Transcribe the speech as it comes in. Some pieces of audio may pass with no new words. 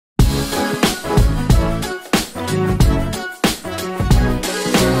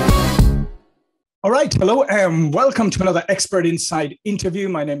All right. Hello and welcome to another Expert Insight interview.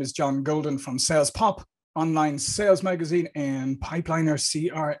 My name is John Golden from SalesPOP, online sales magazine, and Pipeliner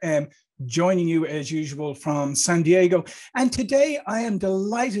CRM, joining you as usual from San Diego. And today I am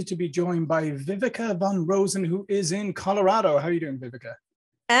delighted to be joined by Viveka von Rosen, who is in Colorado. How are you doing, Viveka?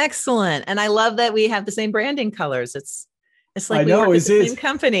 Excellent. And I love that we have the same branding colors. It's like we work at the same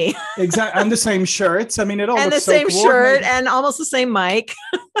company. Exactly. And the same shirts. I mean, it all and looks the so same shirt and almost the same mic.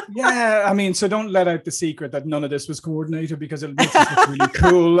 Yeah. I mean, so don't let out the secret that none of this was coordinated, because it makes us look really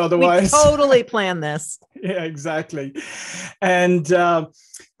cool otherwise. We totally planned this. Yeah, exactly. And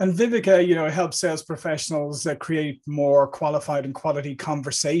Viveka, helps sales professionals create more qualified and quality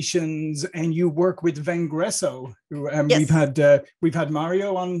conversations. And you work with Vengresso, who yes. we've had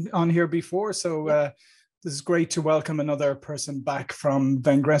Mario on here before. So this is great to welcome another person back from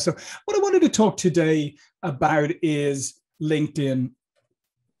Vengresso. What I wanted to talk today about is LinkedIn.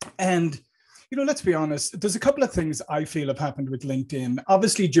 And, let's be honest, there's a couple of things I feel have happened with LinkedIn.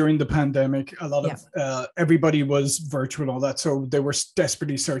 Obviously, during the pandemic, a lot of everybody was virtual and all that. So they were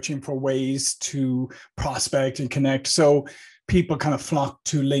desperately searching for ways to prospect and connect. So people kind of flocked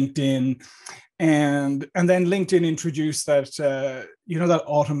to LinkedIn. And then LinkedIn introduced that, that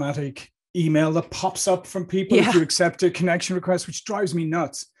automatic email that pops up from people if you accept a connection request, which drives me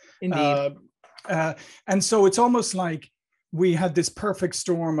nuts. Indeed. And so it's almost like we had this perfect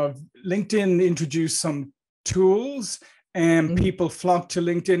storm of LinkedIn introduced some tools and people flocked to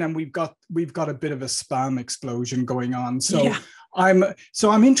LinkedIn, and we've got a bit of a spam explosion going on. So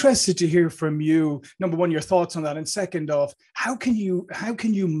I'm interested to hear from you. Number one, your thoughts on that, and second off, how can you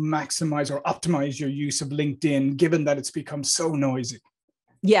maximize or optimize your use of LinkedIn given that it's become so noisy?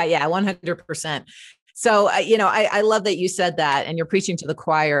 Yeah, 100%. So, I love that you said that, and you're preaching to the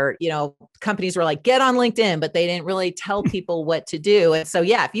choir. Companies were like, get on LinkedIn, but they didn't really tell people what to do. And so,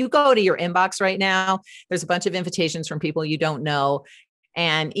 if you go to your inbox right now, there's a bunch of invitations from people you don't know.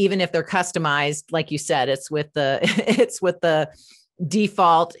 And even if they're customized, like you said, it's with the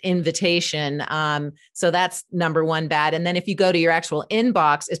default invitation. So that's number one bad. And then if you go to your actual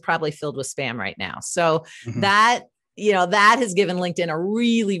inbox, it's probably filled with spam right now. So that has given LinkedIn a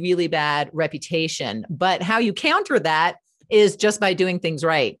really, really bad reputation. But how you counter that is just by doing things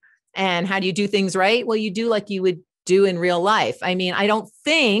right. And how do you do things right? Well, you do like you would do in real life. I mean, I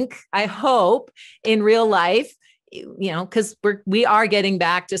hope in real life, because we are getting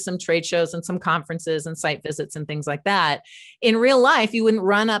back to some trade shows and some conferences and site visits and things like that. In real life, you wouldn't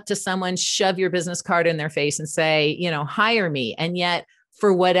run up to someone, shove your business card in their face and say, hire me. And yet,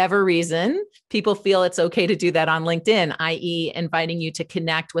 for whatever reason, people feel it's okay to do that on LinkedIn, i.e. inviting you to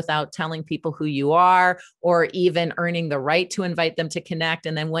connect without telling people who you are, or even earning the right to invite them to connect.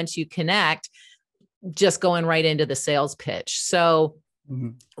 And then once you connect, just going right into the sales pitch. So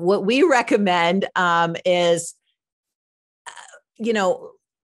what we recommend is,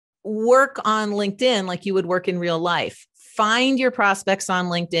 work on LinkedIn like you would work in real life. Find your prospects on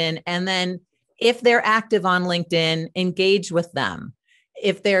LinkedIn. And then if they're active on LinkedIn, engage with them.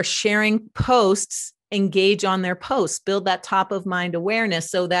 If they're sharing posts, engage on their posts, build that top of mind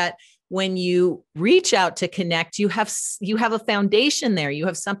awareness so that when you reach out to connect, you have a foundation there. You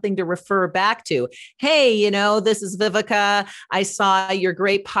have something to refer back to. Hey, this is Viveka. I saw your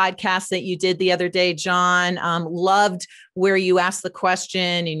great podcast that you did the other day, John. Loved where you asked the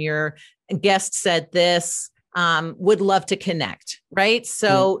question and your guest said this. Would love to connect, right?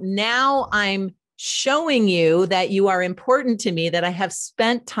 So now I'm showing you that you are important to me, that I have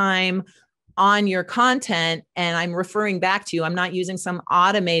spent time on your content and I'm referring back to you. I'm not using some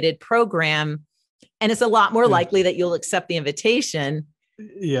automated program, and it's a lot more likely that you'll accept the invitation.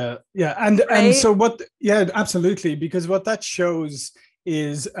 Yeah. And so absolutely. Because what that shows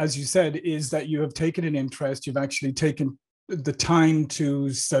is, as you said, is that you have taken an interest. You've actually taken the time to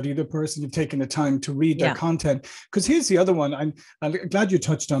study the person. You've taken the time to read their content. Because here's the other one. I'm glad you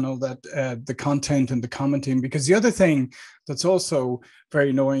touched on all that, the content and the commenting, because the other thing that's also very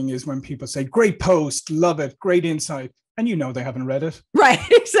annoying is when people say, great post, love it, great insight, and they haven't read it. Right,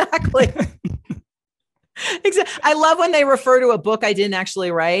 exactly. Exactly. I love when they refer to a book I didn't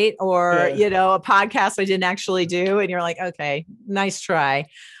actually write, or, a podcast I didn't actually do. And you're like, okay, nice try.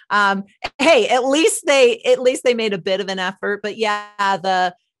 Hey, at least they made a bit of an effort, but love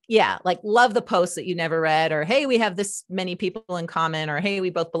the post that you never read, or, hey, we have this many people in common, or, hey, we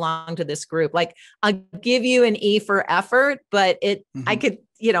both belong to this group. Like, I'll give you an E for effort, but I could,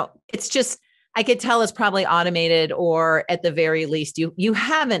 it's just, I could tell it's probably automated, or at the very least, you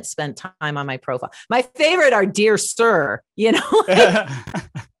haven't spent time on my profile. My favorite are dear sir,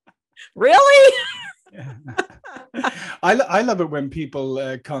 really? I love it when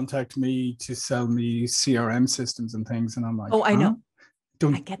people contact me to sell me CRM systems and things, and I'm like, oh, I know.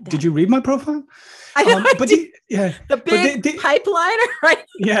 Don't, I get that. did you read my profile? I know, But yeah, the big pipeliner, right?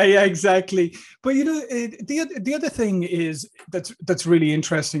 Yeah, exactly. But the other thing is that's really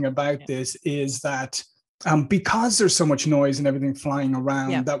interesting about this is that because there's so much noise and everything flying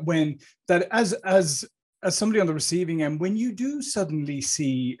around, that as somebody on the receiving end, when you do suddenly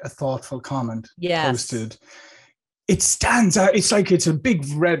see a thoughtful comment posted, it stands out. It's like it's a big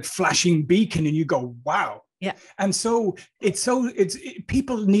red flashing beacon, and you go, "Wow." Yeah. And so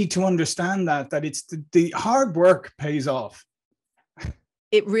people need to understand that it's the hard work pays off.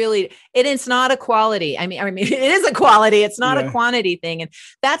 It's not a quality. I mean, it is a quality. It's not a quantity thing. And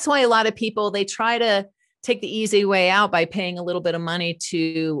that's why a lot of people, they try to take the easy way out by paying a little bit of money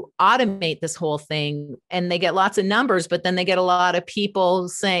to automate this whole thing. And they get lots of numbers, but then they get a lot of people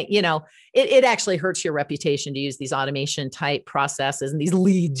saying, it actually hurts your reputation to use these automation type processes and these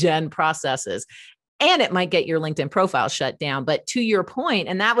lead gen processes. And it might get your LinkedIn profile shut down. But to your point,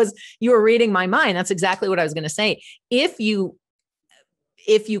 and you were reading my mind, that's exactly what I was going to say. If you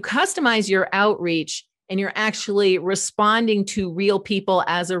customize your outreach and you're actually responding to real people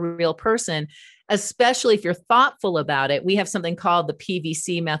as a real person, especially if you're thoughtful about it, we have something called the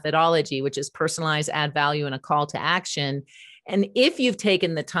PVC methodology, which is personalize, add value, and a call to action. And if you've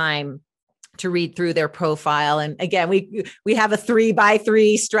taken the time to read through their profile. And again, we have a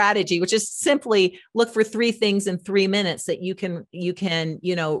 3x3 strategy, which is simply look for 3 things in 3 minutes that you can,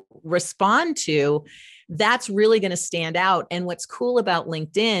 respond to. That's really going to stand out. And what's cool about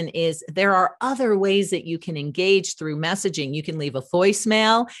LinkedIn is there are other ways that you can engage through messaging. You can leave a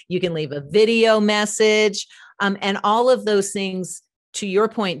voicemail, you can leave a video message, and all of those things, to your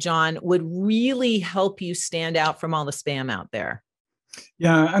point, John, would really help you stand out from all the spam out there.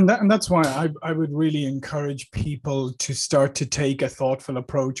 Yeah, and that's why I would really encourage people to start to take a thoughtful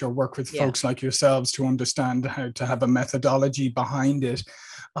approach or work with folks like yourselves to understand how to have a methodology behind it.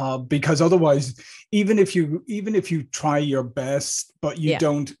 Because otherwise, even if you try your best, but you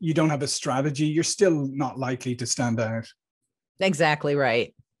don't have a strategy, you're still not likely to stand out. Exactly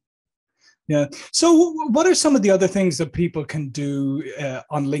right. Yeah. So what are some of the other things that people can do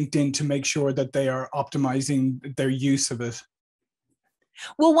on LinkedIn to make sure that they are optimizing their use of it?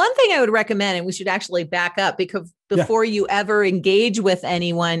 Well, one thing I would recommend, and we should actually back up, because before you ever engage with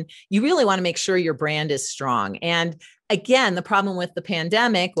anyone, you really want to make sure your brand is strong. And again, the problem with the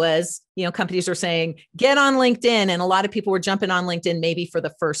pandemic was, companies were saying, get on LinkedIn. And a lot of people were jumping on LinkedIn maybe for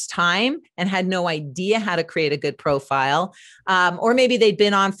the first time and had no idea how to create a good profile. Or maybe they'd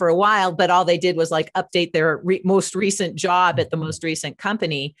been on for a while, but all they did was update their most recent job at the most recent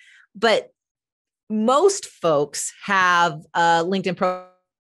company. But most folks have a LinkedIn profile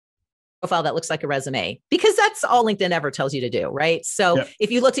that looks like a resume, because that's all LinkedIn ever tells you to do, right? So if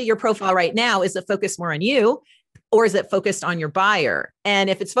you looked at your profile right now, is it focused more on you, or is it focused on your buyer? And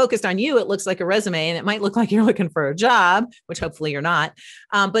if it's focused on you, it looks like a resume, and it might look like you're looking for a job, which hopefully you're not.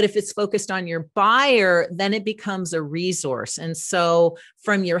 But if it's focused on your buyer, then it becomes a resource. And so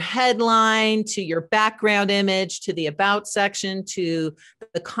from your headline to your background image, to the about section, to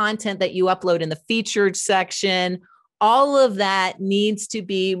the content that you upload in the featured section, all of that needs to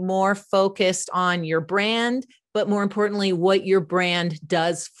be more focused on your brand, but more importantly, what your brand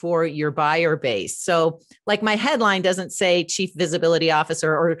does for your buyer base. So like my headline doesn't say Chief Visibility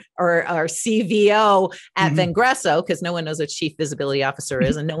Officer or CVO at Vengresso, because no one knows what Chief Visibility Officer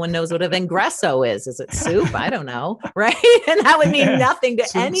is, and no one knows what a Vengresso is. Is it soup? I don't know, right? And that would mean nothing to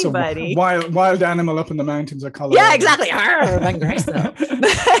anybody. Wild animal up in the mountains of Colorado. Yeah, exactly. Vengresso.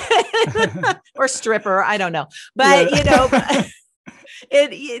 Or stripper, I don't know. But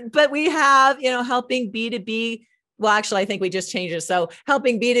but we have, helping B2B. Well, actually, I think we just changed it. So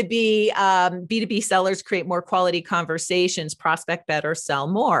helping B2B sellers create more quality conversations, prospect better, sell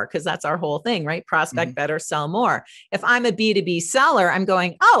more, because that's our whole thing, right? Prospect better, sell more. If I'm a B2B seller, I'm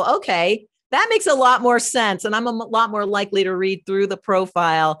going, oh, okay, that makes a lot more sense. And I'm a lot more likely to read through the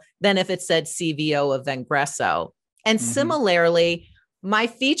profile than if it said CVO of Vengresso. And similarly, my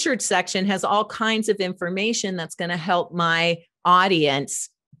featured section has all kinds of information that's going to help my audience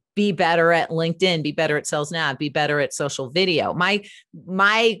be better at LinkedIn, be better at Sales Nav, be better at social video. My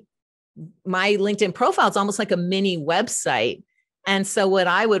LinkedIn profile is almost like a mini website. And so what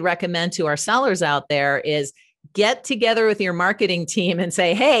I would recommend to our sellers out there is get together with your marketing team and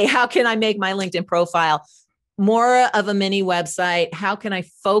say, hey, how can I make my LinkedIn profile more of a mini website? How can I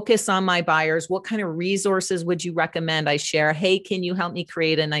focus on my buyers? What kind of resources would you recommend I share? Hey, can you help me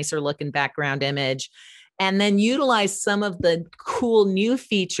create a nicer looking background image? And then utilize some of the cool new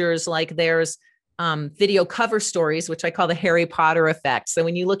features, like there's video cover stories, which I call the Harry Potter effect. So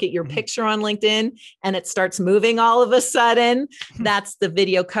when you look at your picture on LinkedIn and it starts moving all of a sudden, that's the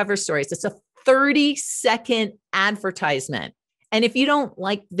video cover stories. It's a 30-second advertisement. And if you don't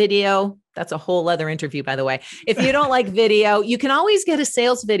like video, that's a whole other interview, by the way. If you don't like video, you can always get a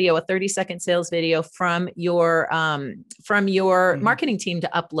sales video, a 30-second sales video from your marketing team to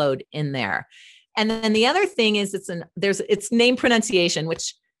upload in there. And then the other thing is it's name pronunciation,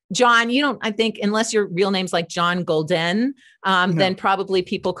 which John, I think unless your real name's like John Golden, then probably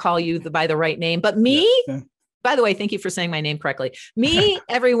people call you by the right name. But me, by the way, thank you for saying my name correctly. Me,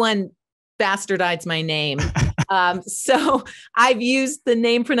 everyone bastardize my name. So I've used the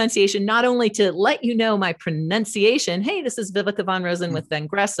name pronunciation not only to let you know my pronunciation. Hey, this is Viveka von Rosen with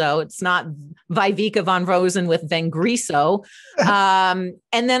Vengreso. It's not Viveka von Rosen with Vengreso. And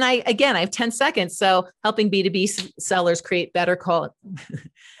then I have 10 seconds. So helping B2B sellers create better call.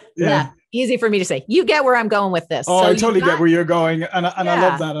 Yeah. Easy for me to say. You get where I'm going with this. Oh, so I totally get where you're going. And I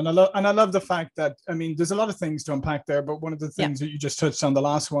love that. And I love the fact that, I mean, there's a lot of things to unpack there, but one of the things that you just touched on, the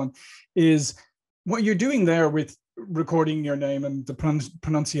last one, is what you're doing there with recording your name and the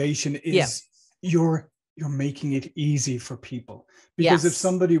pronunciation is you're making it easy for people. Because if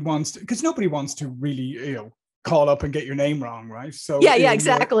somebody wants to, because nobody wants to really, call up and get your name wrong, right? So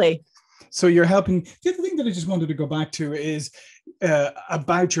exactly. So you're helping. The other thing that I just wanted to go back to is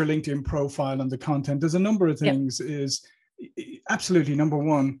about your LinkedIn profile and the content. There's a number of things. Is absolutely number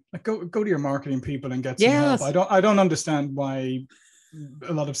one, like go to your marketing people and get some help. I don't understand why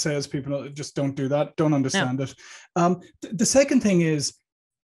a lot of salespeople just don't do that. Don't understand it. The second thing is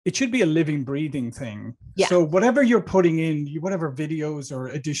it should be a living, breathing thing. Yeah. So whatever you're putting in, whatever videos or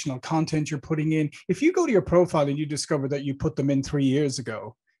additional content you're putting in, if you go to your profile and you discover that you put them in 3 years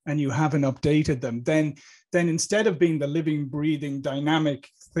ago, and you haven't updated them, then instead of being the living, breathing, dynamic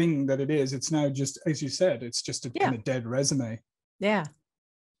thing that it is, it's now just, as you said, it's just a kind of dead resume. Yeah,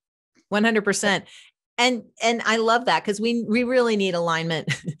 100%. And I love that because we really need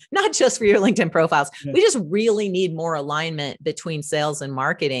alignment, not just for your LinkedIn profiles. Yeah. We just really need more alignment between sales and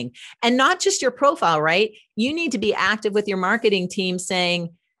marketing, and not just your profile, right? You need to be active with your marketing team saying,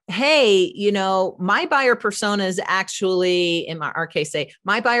 hey, my buyer persona is actually, in our case,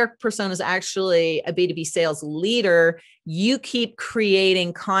 my buyer persona is actually a B2B sales leader. You keep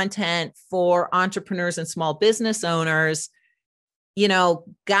creating content for entrepreneurs and small business owners.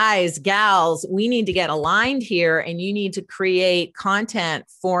 Guys, gals, we need to get aligned here, and you need to create content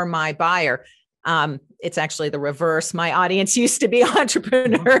for my buyer. It's actually the reverse. My audience used to be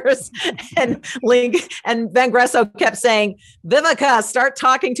entrepreneurs, and Vengreso kept saying, Viveka, start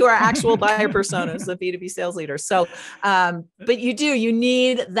talking to our actual buyer personas, the B2B sales leaders. So, but you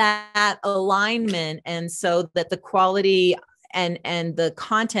need that alignment. And so that the quality and the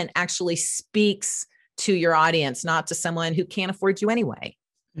content actually speaks to your audience, not to someone who can't afford you anyway.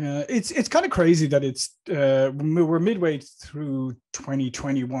 Yeah, it's kind of crazy that it's we're midway through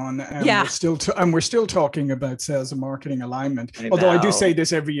 2021 and we're still talking about sales and marketing alignment. Although I do say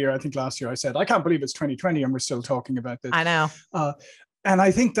this every year. I think last year I said I can't believe it's 2020 and we're still talking about this. I know. And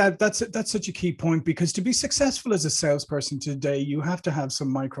I think that's such a key point, because to be successful as a salesperson today, you have to have some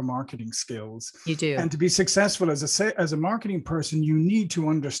micro marketing skills. You do. And to be successful as a marketing person, you need to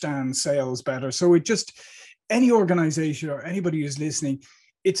understand sales better. So any organization or anybody who's listening,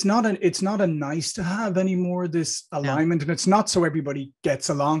 it's not a nice to have anymore, this alignment. And it's not so everybody gets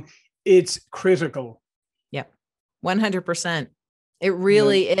along. It's critical. Yep. 100%. It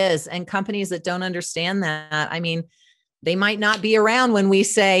really is. And companies that don't understand that, I mean, they might not be around when we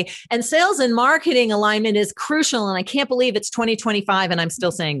say, and sales and marketing alignment is crucial. And I can't believe it's 2025 and I'm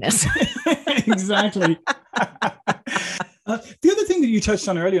still saying this. Exactly. The other thing that you touched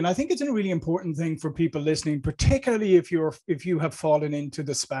on earlier, and I think it's a really important thing for people listening, particularly if you have fallen into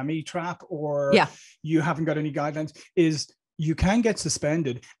the spammy trap or you haven't got any guidelines, is you can get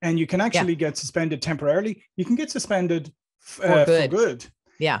suspended, and you can actually get suspended temporarily. You can get suspended for good.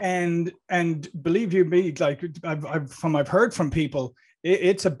 Yeah. And believe you me, like I've heard from people,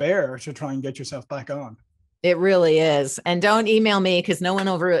 it's a bear to try and get yourself back on. It really is. And don't email me because no one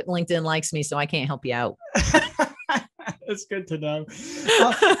over at LinkedIn likes me, so I can't help you out. That's good to know.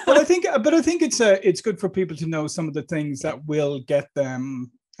 But I think it's good for people to know some of the things that will get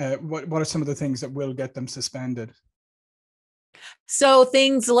them. What are some of the things that will get them suspended? So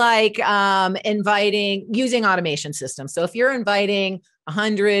things like using automation systems. So if you're inviting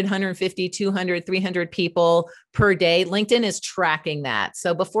 100, 150, 200, 300 people per day, LinkedIn is tracking that.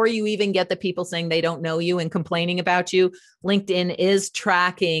 So before you even get the people saying they don't know you and complaining about you, LinkedIn is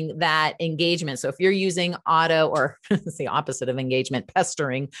tracking that engagement. So if you're using auto, or it's the opposite of engagement,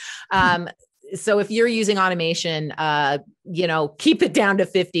 pestering, so if you're using automation, keep it down to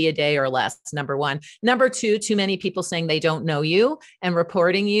 50 a day or less, number one. Number two, too many people saying they don't know you and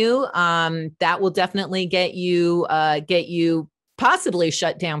reporting you. That will definitely get you possibly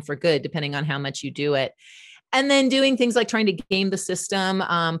shut down for good, depending on how much you do it. And then doing things like trying to game the system,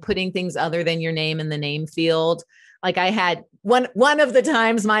 putting things other than your name in the name field. Like I had one of the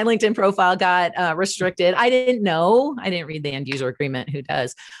times my LinkedIn profile got restricted. I didn't know. I didn't read the end user agreement. Who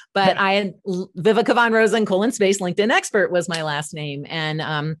does? But I had Viveka von Rosen, ;space LinkedIn expert was my last name. And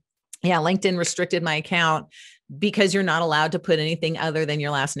LinkedIn restricted my account because you're not allowed to put anything other than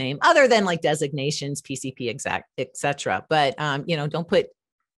your last name, other than like designations, PCP, et cetera. But, don't put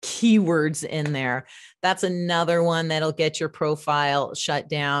keywords in there. That's another one that'll get your profile shut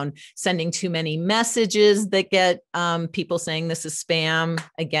down. Sending too many messages that get people saying this is spam,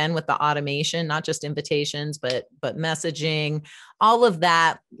 again, with the automation, not just invitations, but messaging. All of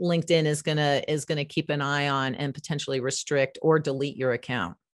that LinkedIn is gonna keep an eye on and potentially restrict or delete your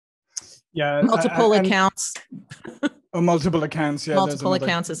account. Yeah. Multiple accounts. Multiple accounts. Yeah. Multiple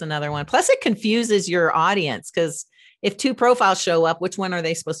accounts is another one. Plus it confuses your audience, because if two profiles show up, which one are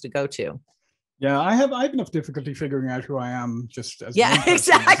they supposed to go to? Yeah, I have enough difficulty figuring out who I am just as one person,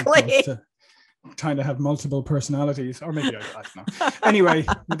 exactly. Trying to have multiple personalities, or maybe I don't know. Anyway,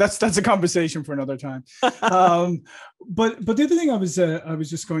 that's a conversation for another time. But the other thing I was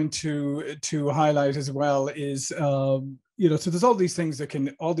just going to highlight as well is so there's all these things that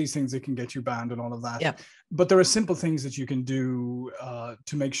can get you banned and all of that. Yeah. But there are simple things that you can do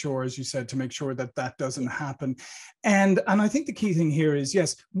to make sure, as you said, that doesn't happen. And I think the key thing here is,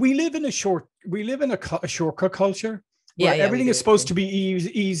 yes, we live in a shortcut culture. Yeah, everything is supposed to be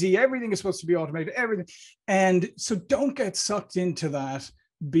easy. Everything is supposed to be automated. Everything, and so don't get sucked into that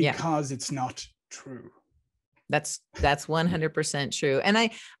because it's not true. That's 100% true. And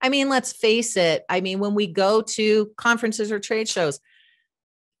I mean, let's face it. I mean, when we go to conferences or trade shows,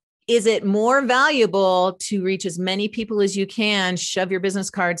 is it more valuable to reach as many people as you can, shove your business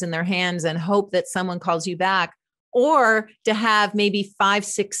cards in their hands and hope that someone calls you back, or to have maybe 5,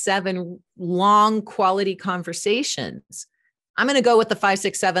 6, 7 long quality conversations? I'm going to go with the 5,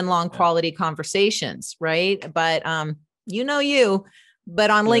 6, 7 long quality conversations, right? But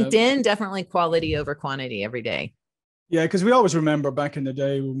but on LinkedIn, definitely quality over quantity every day. Yeah, because we always remember back in the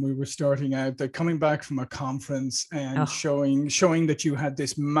day when we were starting out, that coming back from a conference and showing that you had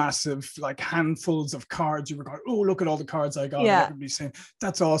this massive, like, handfuls of cards. You were going, oh, look at all the cards I got. Yeah. Everybody's saying,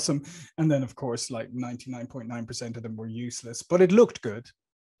 that's awesome. And then, of course, like 99.9% of them were useless, but it looked good.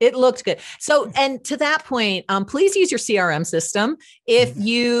 It looked good. So, and to that point, please use your CRM system. If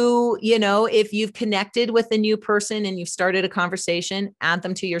if you've connected with a new person and you've started a conversation, add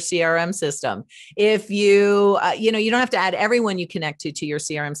them to your CRM system. If you don't have to add everyone you connect to your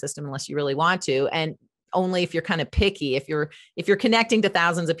CRM system unless you really want to. And only if you're kind of picky. If you're connecting to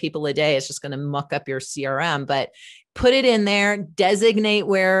thousands of people a day, it's just going to muck up your CRM. But put it in there, designate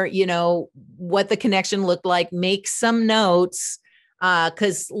where, what the connection looked like, make some notes.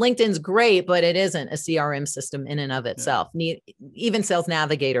 Because LinkedIn's great, but it isn't a CRM system in and of itself. Even Sales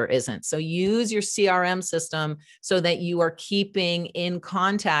Navigator isn't. So use your CRM system so that you are keeping in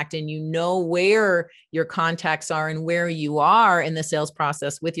contact and you know where your contacts are and where you are in the sales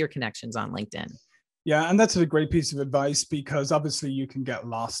process with your connections on LinkedIn. Yeah, and that's a great piece of advice, because obviously you can get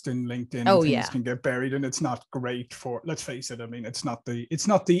lost in LinkedIn. Things can get buried, and it's not great for, let's face it, I mean, it's not the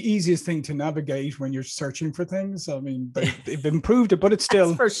easiest thing to navigate when you're searching for things. I mean, they've improved it, but it's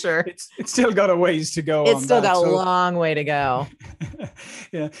still, for sure, it's still got a ways to go. It's still got a long way to go.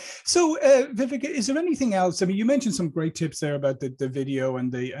 Yeah. So Viveka, is there anything else? I mean, you mentioned some great tips there about the video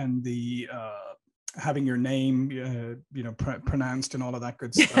and the having your name, pronounced and all of that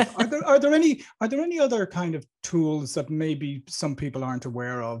good stuff. Are there any other kind of tools that maybe some people aren't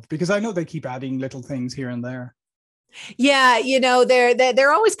aware of? Because I know they keep adding little things here and there. Yeah,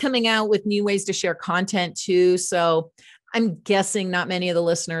 they're always coming out with new ways to share content too. So I'm guessing not many of the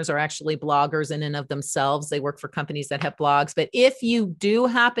listeners are actually bloggers in and of themselves. They work for companies that have blogs. But if you do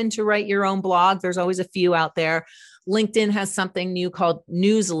happen to write your own blog, there's always a few out there. LinkedIn has something new called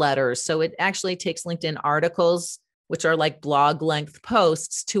newsletters. So it actually takes LinkedIn articles, which are like blog length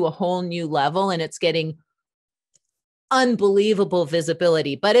posts, to a whole new level. And it's getting unbelievable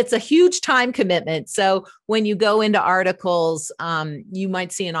visibility, but it's a huge time commitment. So when you go into articles, you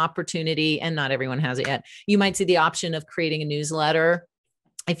might see an opportunity, and not everyone has it yet. You might see the option of creating a newsletter.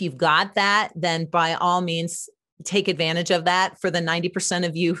 If you've got that, then by all means, take advantage of that. For the 90%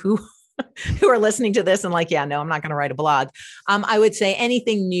 of you who who are listening to this and like, yeah, no, I'm not going to write a blog. I would say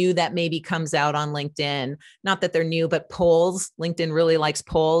anything new that maybe comes out on LinkedIn, not that they're new, but polls. LinkedIn really likes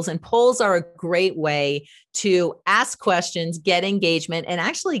polls, and polls are a great way to ask questions, get engagement, and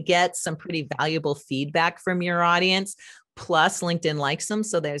actually get some pretty valuable feedback from your audience. Plus, LinkedIn likes them,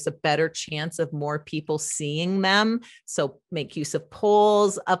 so there's a better chance of more people seeing them. So make use of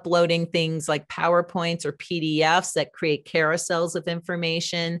polls, uploading things like PowerPoints or PDFs that create carousels of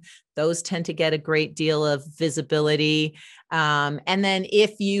information. Those tend to get a great deal of visibility. And then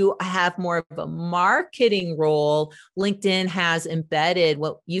if you have more of a marketing role, LinkedIn has embedded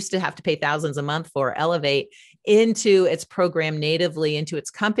what used to have to pay thousands a month for, Elevate, into its program natively, into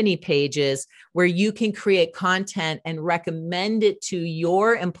its company pages, where you can create content and recommend it to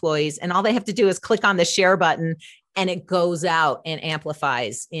your employees. And all they have to do is click on the share button, and it goes out and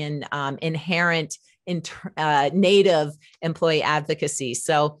amplifies in inherent native employee advocacy.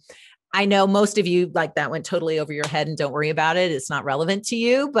 So I know most of you, like, that went totally over your head, and don't worry about it. It's not relevant to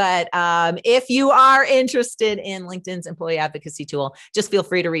you. But if you are interested in LinkedIn's employee advocacy tool, just feel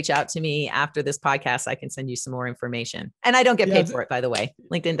free to reach out to me after this podcast. I can send you some more information. And I don't get paid for it, by the way.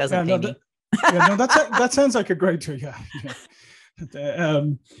 LinkedIn doesn't pay me. That sounds like a great tool. Yeah.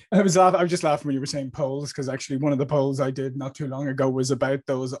 I was just laughing when you were saying polls, because actually one of the polls I did not too long ago was about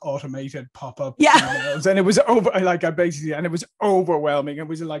those automated pop-up emails, and it was it was overwhelming. It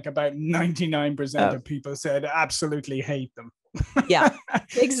was like about 99% of people said absolutely hate them. Yeah,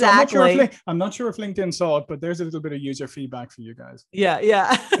 exactly. So I'm not sure if LinkedIn saw it, but there's a little bit of user feedback for you guys.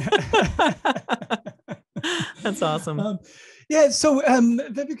 Yeah. That's awesome. So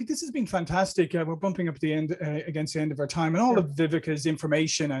Viveka, this has been fantastic. We're bumping up the end against the end of our time, and all of Viveka's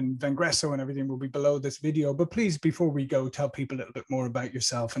information and Vengreso and everything will be below this video. But please, before we go, tell people a little bit more about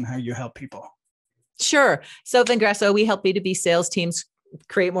yourself and how you help people. Sure. So Vengreso, we help B2B sales teams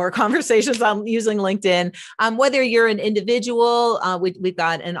create more conversations on using LinkedIn. Whether you're an individual, we've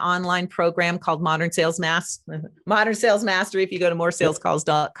got an online program called Modern Sales Mastery. If you go to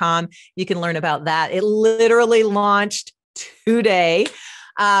moresalescalls.com, you can learn about that. It literally launched today.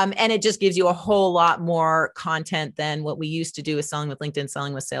 And it just gives you a whole lot more content than what we used to do with selling with LinkedIn,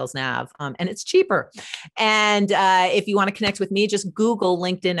 selling with Sales Nav. And it's cheaper. And if you want to connect with me, just Google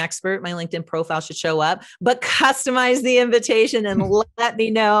LinkedIn expert. My LinkedIn profile should show up, but customize the invitation and let me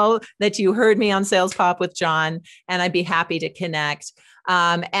know that you heard me on SalesPOP with John, and I'd be happy to connect.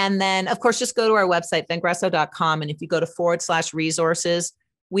 And then, of course, just go to our website, vengreso.com. And if you go to /resources,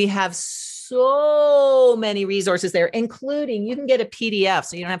 we have so many resources there, including you can get a PDF,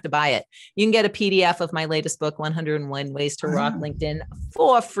 so you don't have to buy it. You can get a PDF of my latest book, 101 Ways to Rock LinkedIn,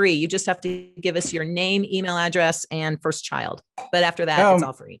 for free. You just have to give us your name, email address, and first child. But after that, it's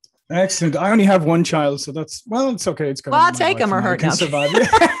all free. Excellent. I only have one child, so it's okay. It's good. Well, I'll take them or her. No. Survive.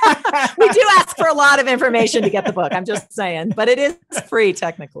 We do ask for a lot of information to get the book. I'm just saying, but it is free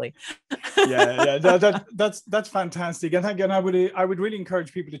technically. That's fantastic. And again, I would really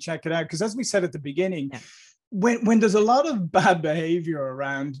encourage people to check it out, because as we said at the beginning, when there's a lot of bad behavior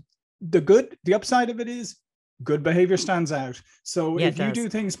around, the upside of it is good behavior stands out. So if you do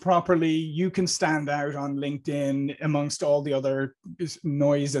things properly, you can stand out on LinkedIn amongst all the other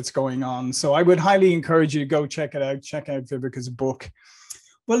noise that's going on. So I would highly encourage you to go check it out. Check out Viveka's book.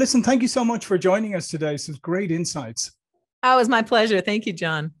 Well, listen, thank you so much for joining us today. Some great insights. Oh, it was my pleasure. Thank you,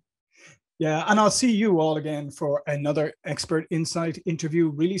 John. Yeah, and I'll see you all again for another Expert Insight interview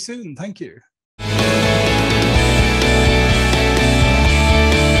really soon. Thank you.